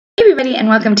everybody, and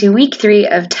welcome to week 3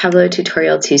 of Tableau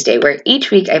Tutorial Tuesday, where each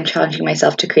week I'm challenging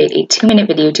myself to create a 2-minute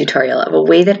video tutorial of a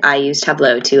way that I use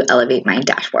Tableau to elevate my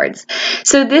dashboards.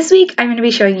 So this week I'm going to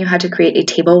be showing you how to create a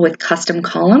table with custom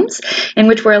columns in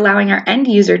which we're allowing our end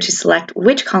user to select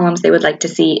which columns they would like to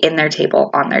see in their table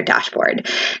on their dashboard.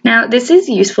 Now this is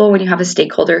useful when you have a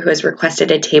stakeholder who has requested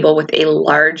a table with a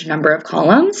large number of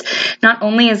columns. Not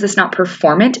only is this not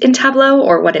performant in Tableau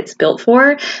or what it's built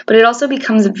for, but it also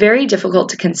becomes very difficult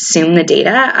to consume the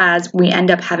data as we end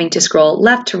up having to scroll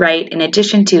left to right in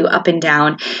addition to up and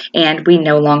down, and we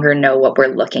no longer know what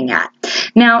we're looking at.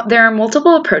 Now, there are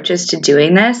multiple approaches to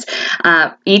doing this,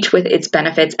 each with its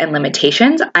benefits and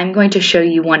limitations. I'm going to show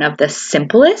you one of the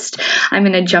simplest. I'm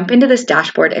going to jump into this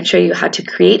dashboard and show you how to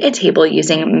create a table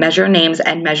using measure names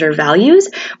and measure values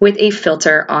with a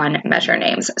filter on measure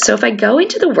names. So if I go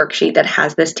into the worksheet that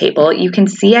has this table, you can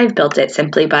see I've built it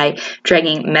simply by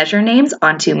dragging measure names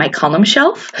onto my column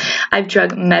shelf. I've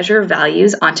dragged measure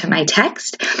values onto my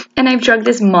text, and I've dragged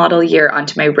this model year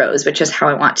onto my rows, which is how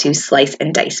I want to slice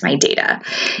and dice my data.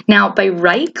 Now, by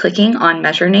right-clicking on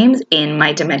measure names in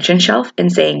my dimension shelf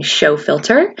and saying show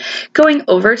filter, going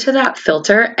over to that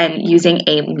filter and using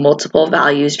a multiple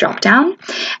values dropdown,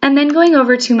 and then going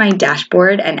over to my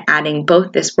dashboard and adding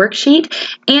both this worksheet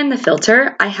and the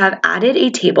filter, I have added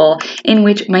a table in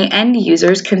which my end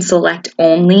users can select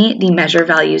only the measure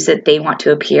values that they want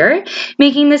to appear,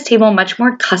 making this table much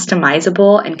more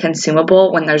customizable and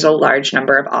consumable when there's a large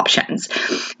number of options.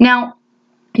 Now,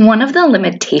 one of the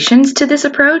limitations to this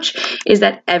approach is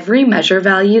that every measure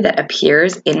value that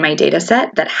appears in my data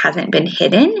set that hasn't been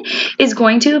hidden is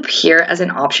going to appear as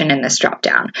an option in this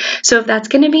dropdown. So if that's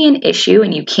going to be an issue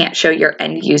and you can't show your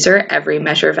end user every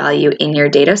measure value in your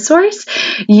data source,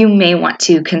 you may want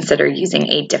to consider using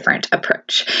a different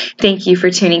approach. Thank you for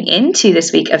tuning in to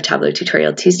this week of Tableau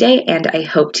Tutorial Tuesday, and I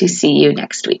hope to see you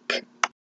next week.